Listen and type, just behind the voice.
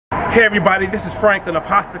Hey everybody, this is Franklin of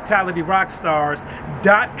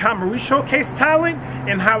HospitalityRockstars.com, where we showcase talent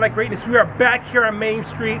and highlight greatness. We are back here on Main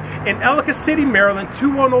Street in Ellicott City, Maryland,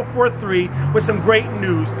 21043 with some great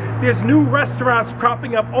news. There's new restaurants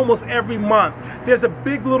cropping up almost every month. There's a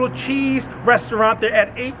Big Little Cheese restaurant there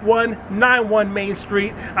at 8191 Main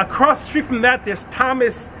Street. Across the street from that, there's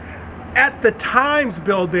Thomas at the Times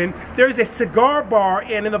building. There's a cigar bar,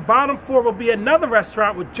 and in the bottom floor will be another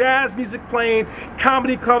restaurant with jazz music playing,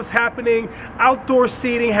 comedy clubs happening, outdoor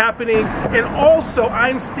seating happening, and also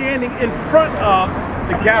I'm standing in front of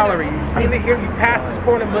the gallery. You've seen it here, you passed this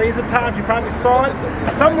corner millions of times, you probably saw it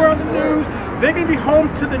somewhere on the news. They're going to be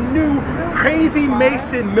home to the new Crazy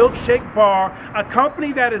Mason Milkshake Bar, a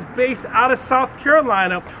company that is based out of South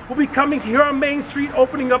Carolina. Will be coming here on Main Street,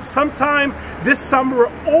 opening up sometime this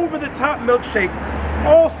summer. Over-the-top milkshakes.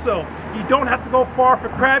 Also, you don't have to go far for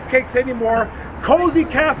crab cakes anymore. Cozy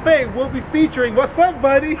Cafe will be featuring, what's up,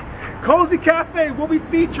 buddy? Cozy Cafe will be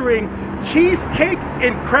featuring cheesecake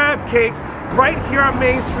and crab cakes right here on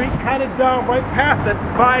Main Street, kind of down right past the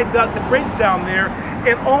viaduct, the bridge down there.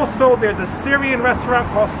 And also there's a Syrian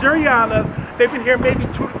restaurant called Syriana's. They've been here maybe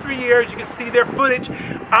 2 to 3 years. You can see their footage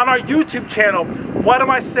on our YouTube channel. What am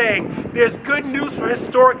I saying? There's good news for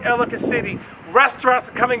historic Ellicott City. Restaurants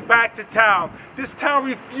are coming back to town. This town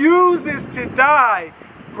refuses to die.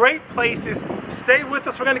 Great places. Stay with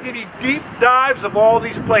us. We're going to give you deep dives of all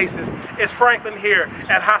these places. It's Franklin here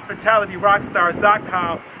at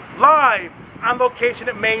HospitalityRockstars.com, live on location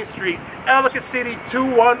at Main Street, Ellicott City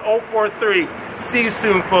 21043. See you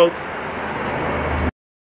soon, folks.